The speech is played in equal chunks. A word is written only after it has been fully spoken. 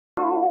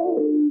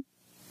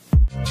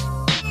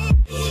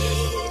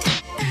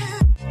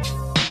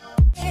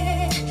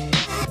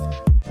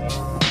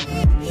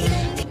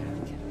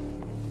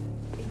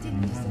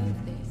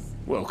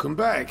Welcome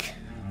back.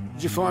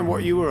 Did you find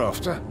what you were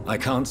after? I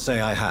can't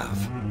say I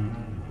have.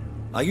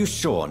 Are you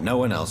sure no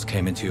one else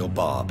came into your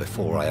bar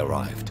before I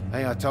arrived?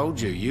 Hey, I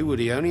told you, you were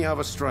the only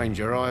other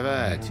stranger I've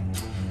had.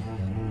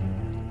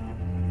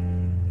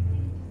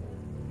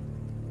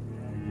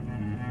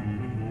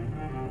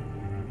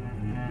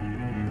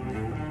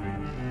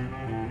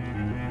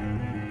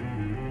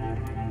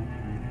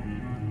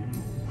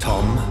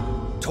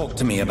 Tom, talk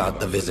to me about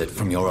the visit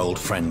from your old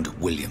friend,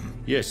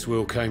 William. Yes,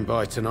 Will came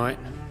by tonight,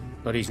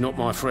 but he's not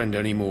my friend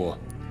anymore.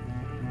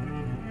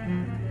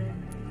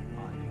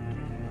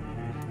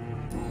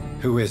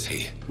 Who is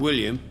he?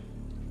 William?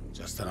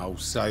 Just an old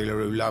sailor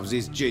who loves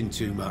his gin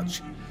too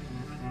much.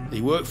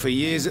 He worked for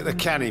years at the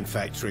canning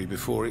factory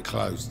before it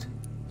closed.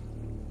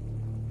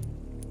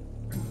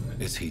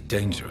 Is he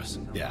dangerous?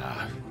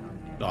 Yeah.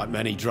 Like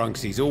many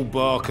drunks, he's all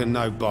bark and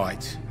no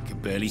bite. He can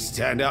barely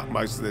stand up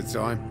most of the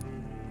time.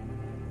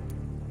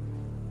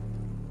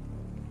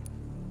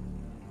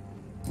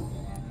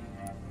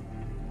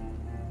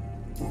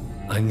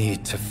 I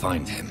need to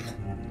find him.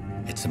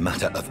 It's a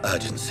matter of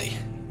urgency.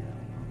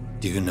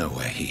 Do you know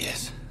where he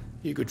is?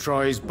 You could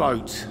try his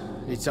boat.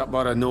 It's up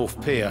by the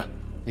North Pier.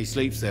 He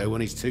sleeps there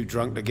when he's too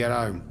drunk to get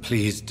home.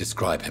 Please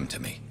describe him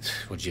to me.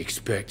 What'd you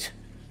expect?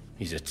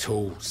 He's a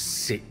tall,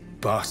 sick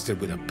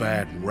bastard with a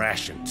bad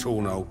rash and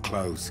torn old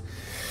clothes.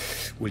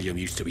 William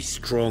used to be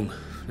strong.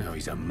 Now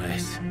he's a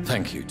mess.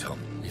 Thank you, Tom.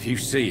 If you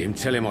see him,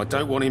 tell him I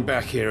don't want him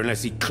back here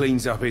unless he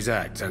cleans up his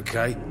act,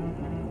 okay?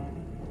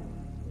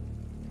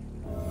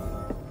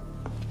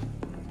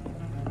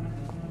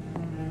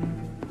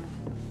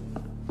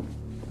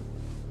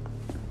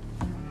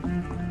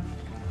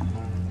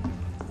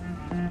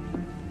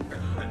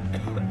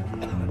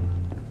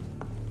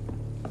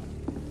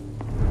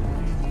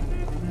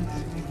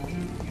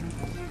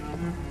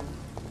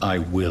 I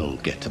will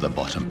get to the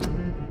bottom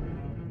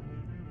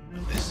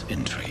of this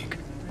intrigue.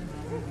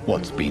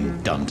 What's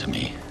been done to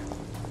me,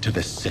 to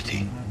this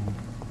city.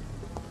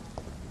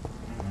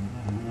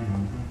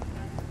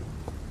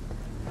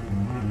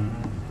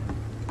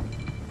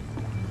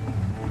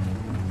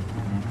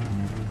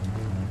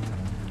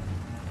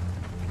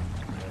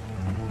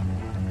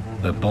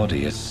 The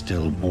body is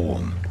still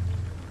warm.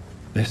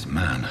 This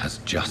man has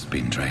just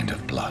been drained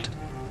of blood.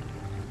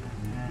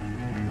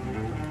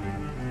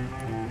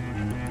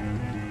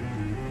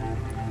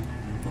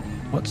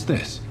 What's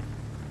this?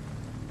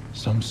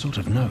 Some sort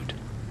of note.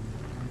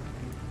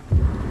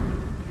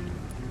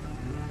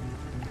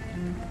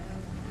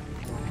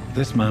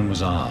 This man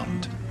was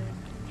armed.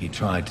 He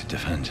tried to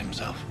defend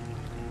himself.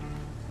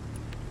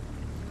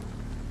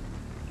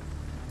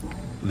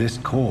 This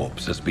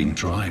corpse has been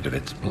dried of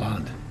its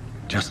blood,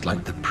 just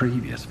like the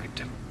previous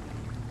victim.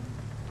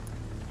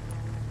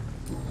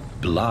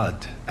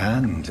 Blood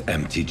and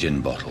empty gin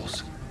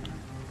bottles.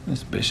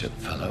 This bishop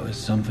fellow is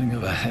something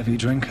of a heavy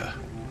drinker.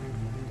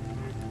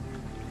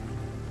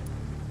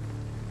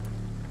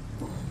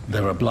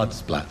 There are blood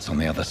splats on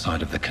the other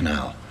side of the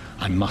canal.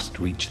 I must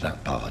reach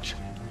that barge.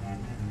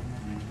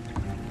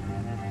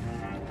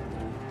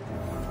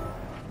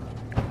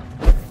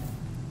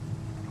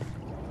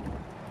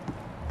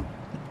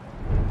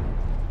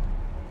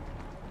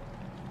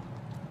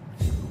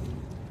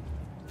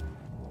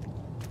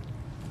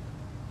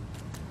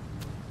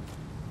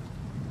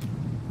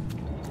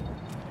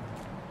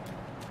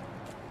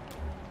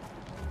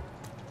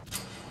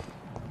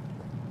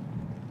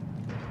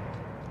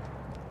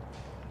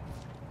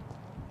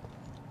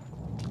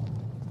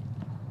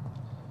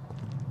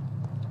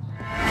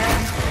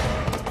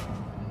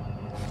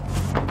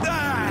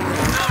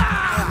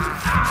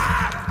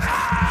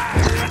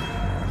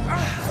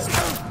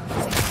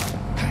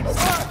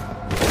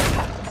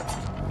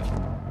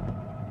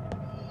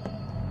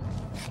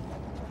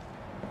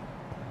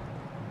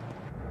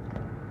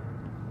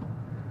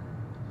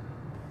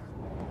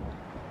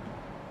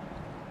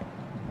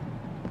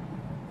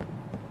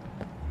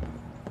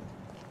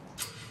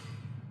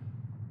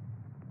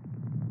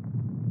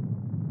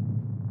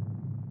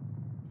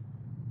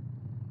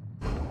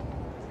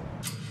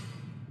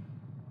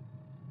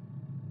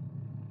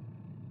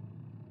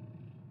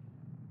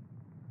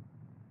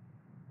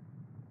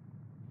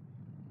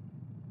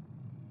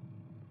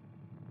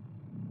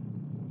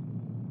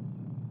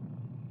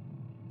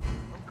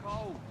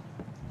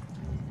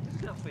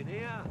 Nothing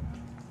here.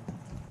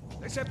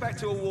 Let's head back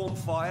to a warm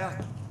fire.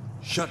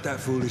 Shut that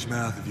foolish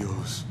mouth of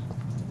yours.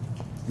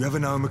 You ever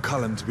known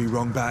McCullum to be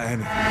wrong about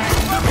anything?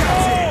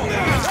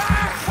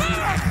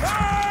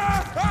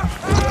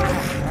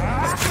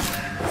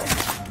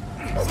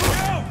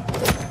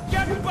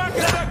 Get back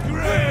to the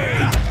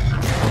grave!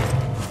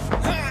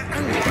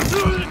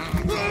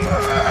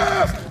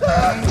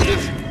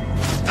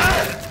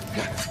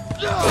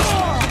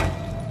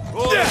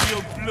 All of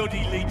your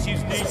bloody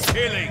leeches need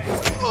killing.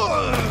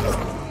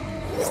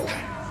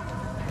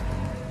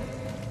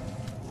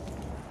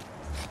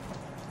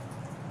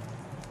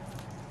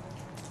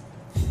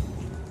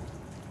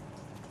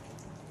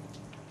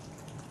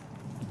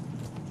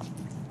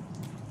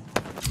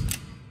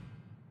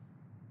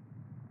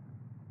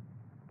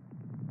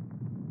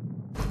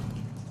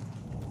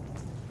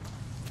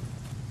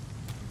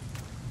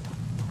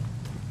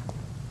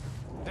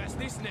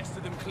 That's this nest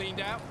of them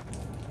cleaned out.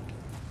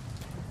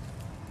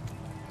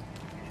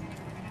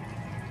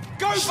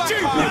 Go back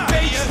home,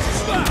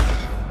 idiots!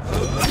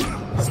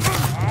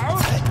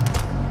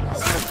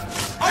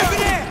 Over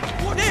there!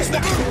 What is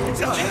that?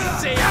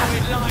 See how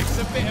it likes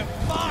a bit of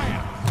fire!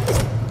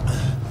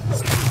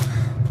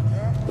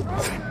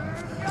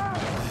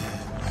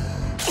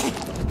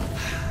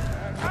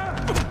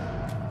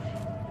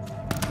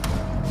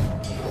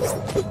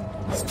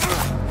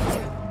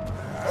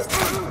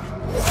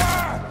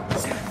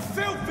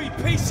 Filthy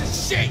piece of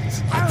shit!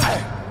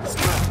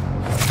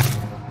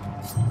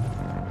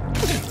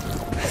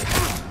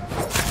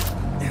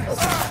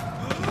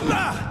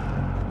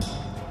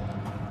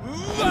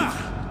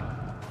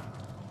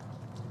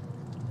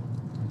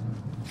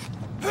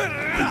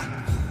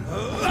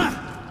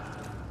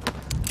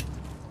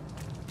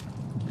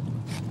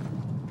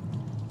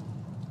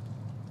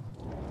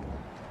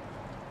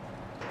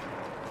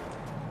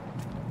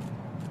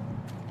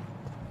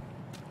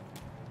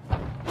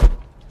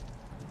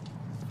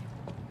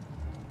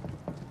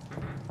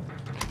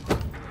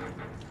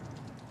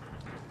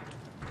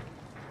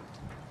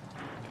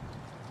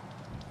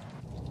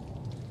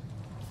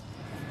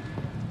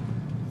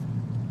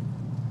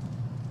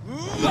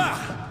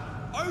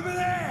 Over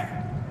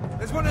there!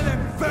 There's one of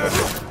them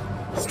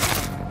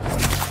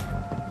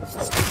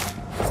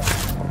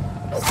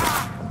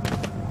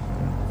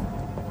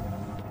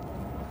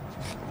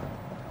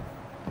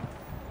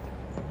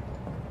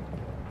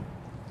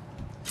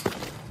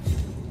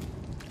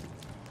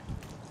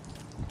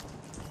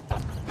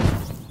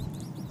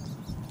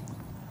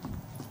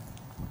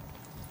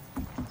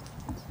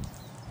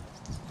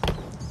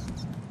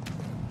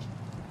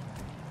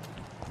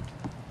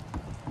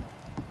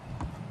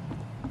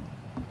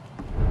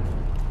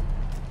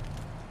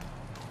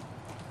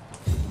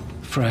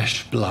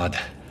Fresh blood.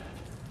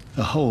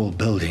 The whole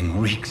building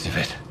reeks of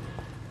it.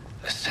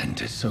 The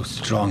scent is so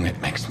strong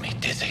it makes me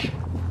dizzy.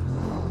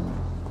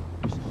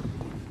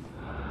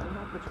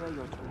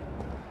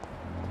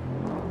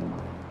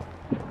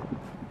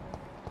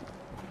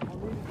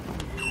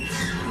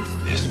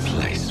 This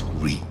place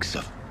reeks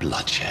of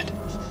bloodshed.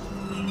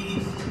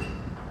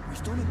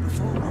 We've done it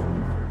before.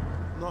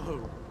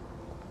 No.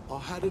 I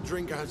had a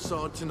drink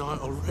outside tonight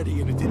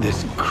already and it didn't...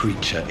 This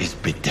creature is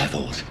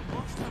bedeviled.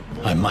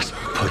 I must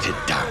put it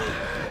down.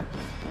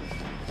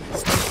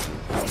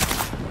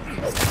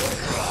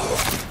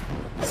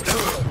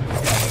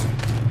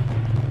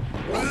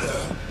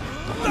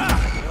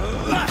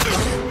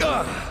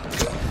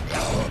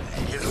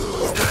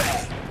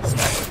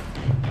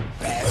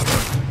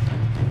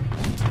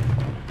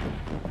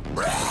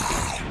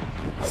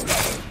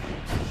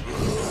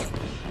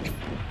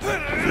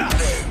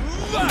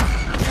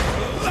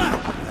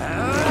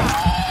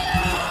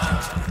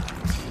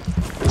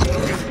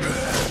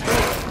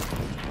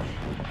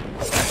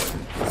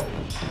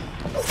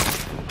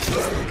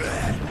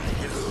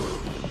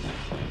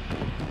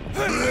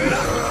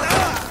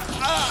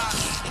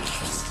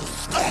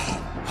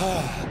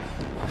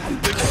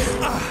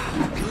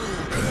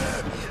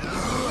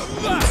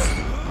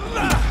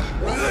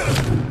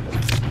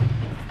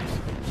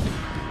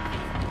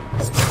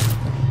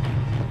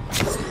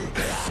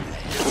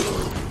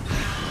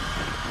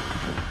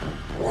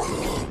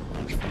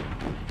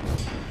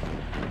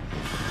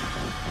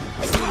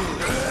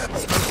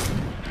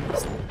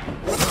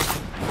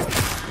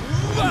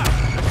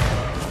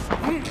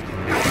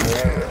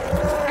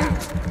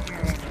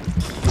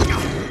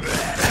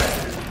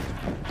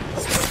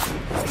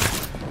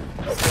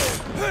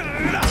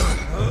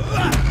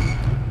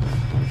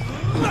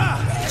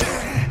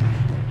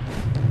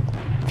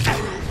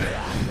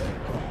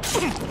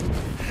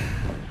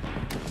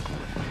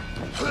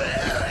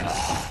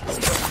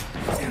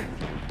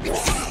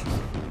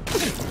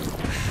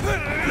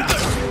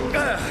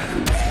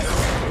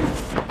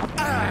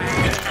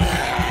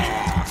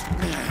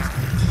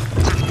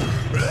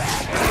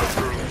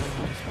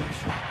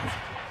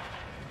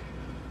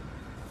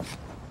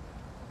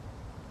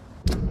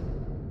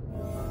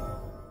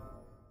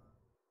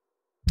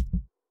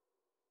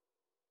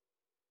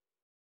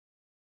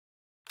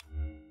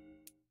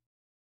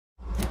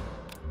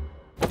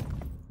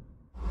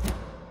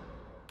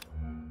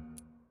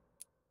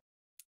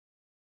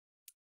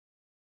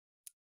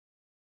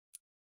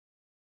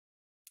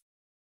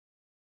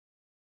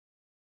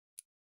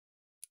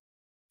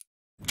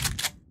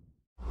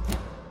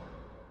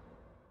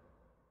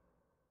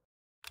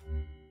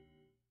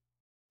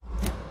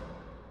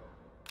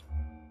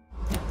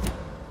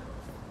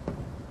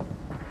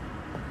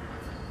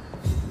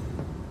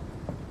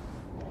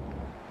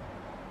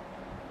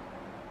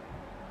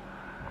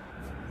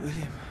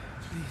 William,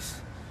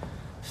 please,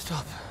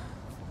 stop.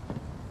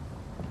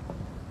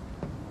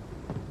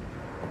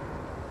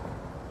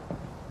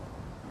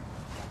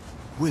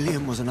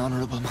 William was an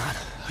honorable man.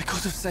 I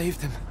could have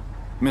saved him.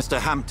 Mr.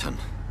 Hampton,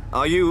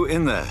 are you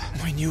in there?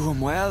 I knew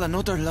him well,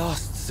 another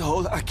lost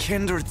soul, a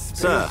kindred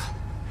spirit. Sir,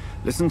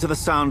 listen to the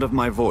sound of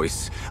my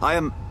voice.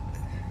 I'm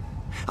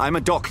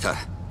a doctor.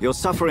 You're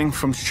suffering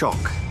from shock.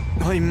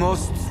 I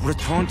must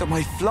return to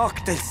my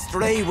flock. They'll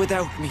stray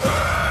without me.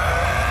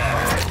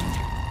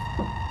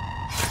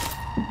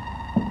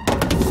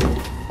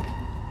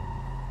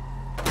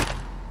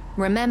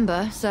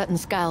 Remember, certain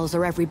skulls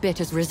are every bit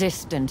as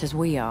resistant as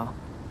we are.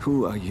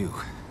 Who are you?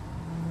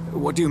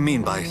 What do you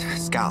mean by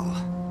Skal?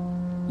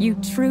 You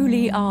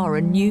truly are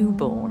a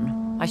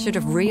newborn. I should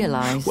have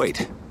realized.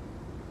 Wait.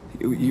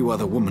 You are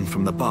the woman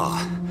from the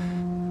bar.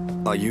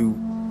 Are you...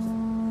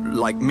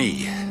 like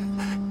me?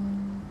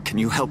 Can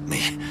you help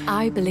me?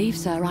 I believe,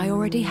 sir, I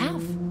already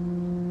have.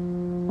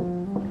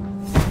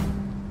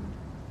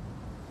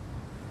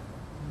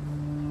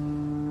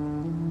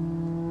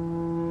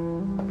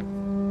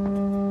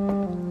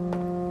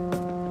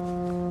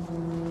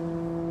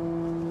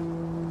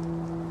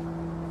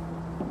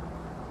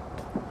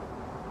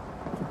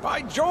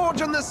 By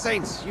George and the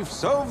Saints, you've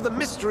solved the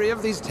mystery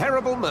of these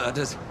terrible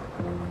murders.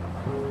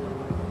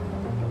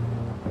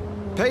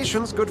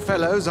 Patience, good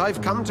fellows,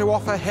 I've come to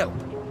offer help.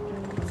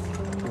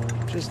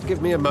 Just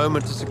give me a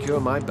moment to secure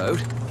my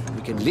boat.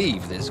 We can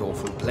leave this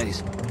awful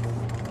place.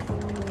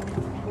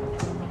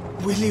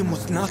 William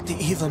was not the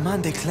evil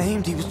man they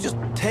claimed. He was just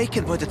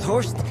taken by the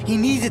thirst. He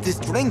needed this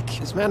drink.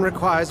 This man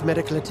requires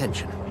medical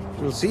attention.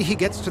 We'll see he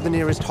gets to the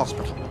nearest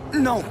hospital.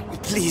 No,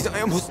 please,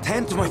 I must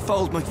tend to my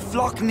fold. My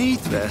flock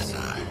needs me. There,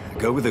 sir.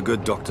 Go with the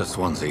good Dr.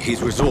 Swansea.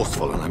 He's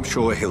resourceful, and I'm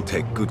sure he'll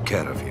take good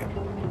care of you.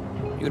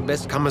 You'd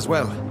best come as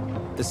well.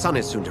 The sun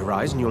is soon to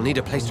rise, and you'll need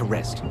a place to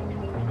rest.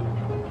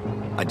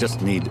 I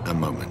just need a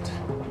moment.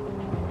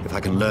 If I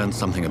can learn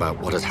something about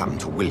what has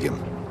happened to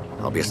William,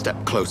 I'll be a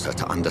step closer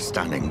to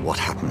understanding what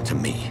happened to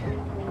me.